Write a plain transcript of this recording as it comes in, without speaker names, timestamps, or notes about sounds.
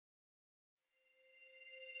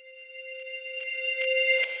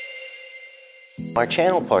Our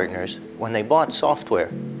channel partners, when they bought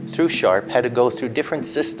software through Sharp, had to go through different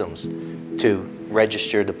systems to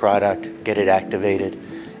register the product, get it activated,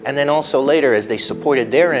 and then also later, as they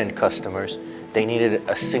supported their end customers, they needed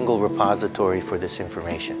a single repository for this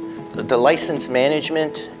information. The license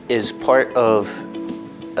management is part of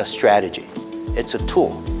a strategy. It's a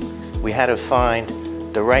tool. We had to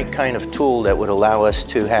find the right kind of tool that would allow us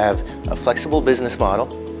to have a flexible business model,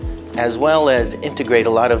 as well as integrate a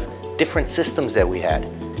lot of different systems that we had.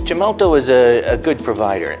 Gemalto is a good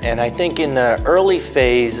provider, and I think in the early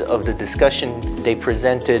phase of the discussion, they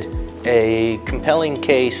presented a compelling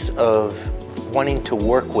case of wanting to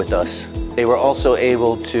work with us. They were also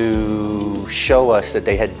able to show us that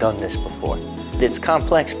they had done this before. It's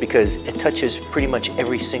complex because it touches pretty much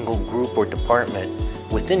every single group or department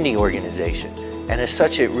within the organization. And as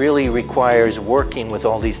such, it really requires working with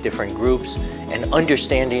all these different groups and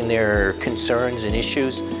understanding their concerns and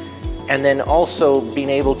issues, and then also being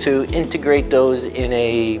able to integrate those in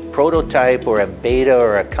a prototype or a beta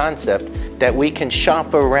or a concept that we can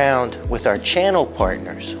shop around with our channel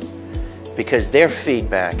partners, because their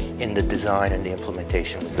feedback in the design and the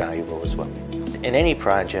implementation was valuable as well. In any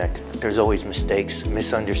project, there's always mistakes,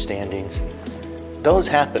 misunderstandings. Those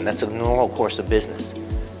happen. That's a normal course of business.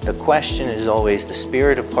 The question is always the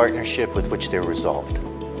spirit of partnership with which they're resolved.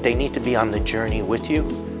 They need to be on the journey with you,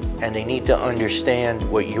 and they need to understand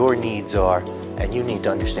what your needs are, and you need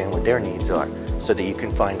to understand what their needs are, so that you can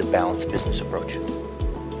find a balanced business approach.